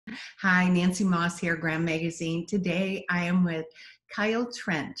Hi, Nancy Moss here, Graham Magazine. Today I am with Kyle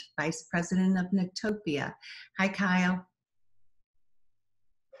Trent, Vice President of Nugtopia. Hi, Kyle.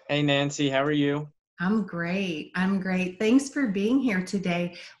 Hey Nancy, how are you? I'm great. I'm great. Thanks for being here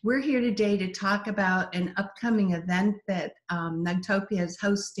today. We're here today to talk about an upcoming event that Nugtopia is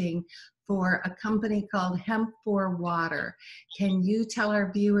hosting for a company called Hemp for Water. Can you tell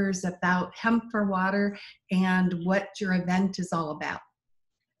our viewers about Hemp for Water and what your event is all about?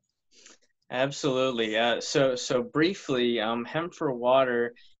 Absolutely. So briefly, Hemp for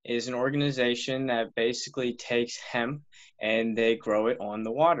Water is an organization that basically takes hemp and they grow it on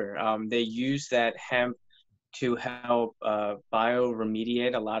the water. They use that hemp to help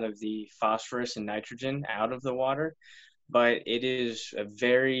bioremediate a lot of the phosphorus and nitrogen out of the water, but it is a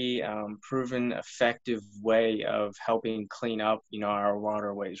very proven effective way of helping clean up, our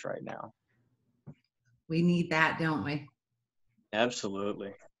waterways right now. We need that, don't we?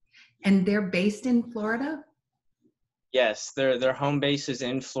 Absolutely. And they're based in Florida? Yes, their home base is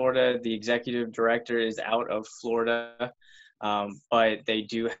in Florida. The executive director is out of Florida, but they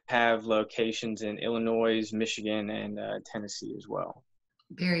do have locations in Illinois, Michigan, and Tennessee as well.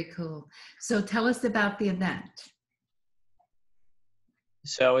 Very cool. So tell us about the event.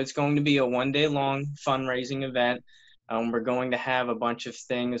 So it's going to be a one-day long fundraising event. We're going to have a bunch of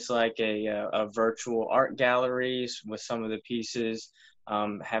things like a virtual art galleries with some of the pieces,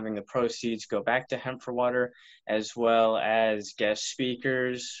 having the proceeds go back to Hemp for Water, as well as guest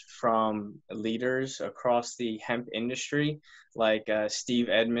speakers from leaders across the hemp industry, like Steve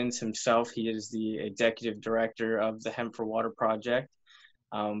Edmonds himself. He is the executive director of the Hemp for Water project.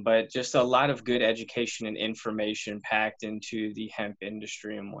 But just a lot of good education and information packed into the hemp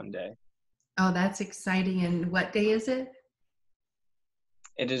industry in one day. Oh, that's exciting. And what day is it?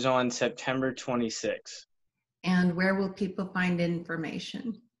 It is on September 26th. And where will people find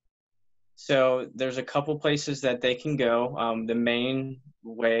information? So there's a couple places that they can go. The main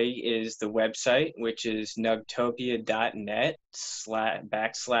way is the website, which is nugtopia.net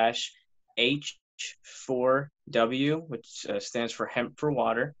 /H4W, which stands for Hemp for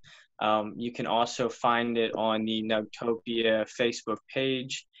Water. You can also find it on the Nugtopia Facebook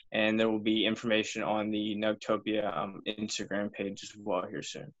page, and there will be information on the Nugtopia Instagram page as well here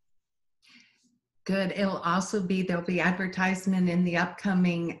soon. Good. There'll be advertisement in the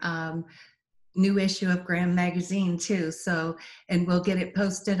upcoming new issue of Graham Magazine too. So, and we'll get it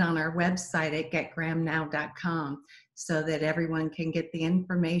posted on our website at getgrahamnow.com so that everyone can get the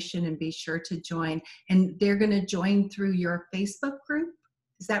information and be sure to join. And they're going to join through your Facebook group.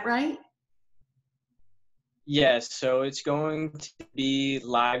 Is that right? Yes, so it's going to be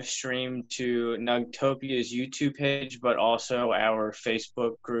live streamed to Nugtopia's YouTube page, but also our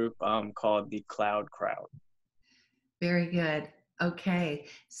Facebook group called the Cloud Crowd. Very good. Okay,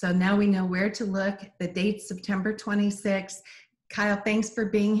 so now we know where to look. The date's September 26th. Kyle, thanks for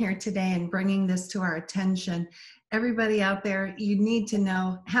being here today and bringing this to our attention. Everybody out there, you need to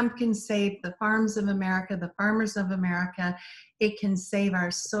know hemp can save the farms of America, the farmers of America. It can save our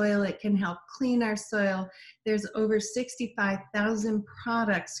soil. It can help clean our soil. There's over 65,000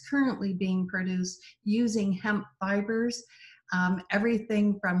 products currently being produced using hemp fibers.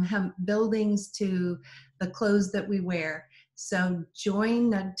 Everything from hemp buildings to the clothes that we wear. So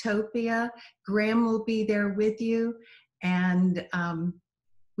join Nugtopia. Graham will be there with you. And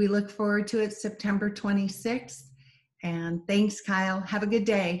we look forward to it September 26th. And thanks, Kyle. Have a good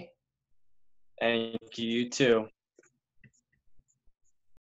day. Thank you, you too.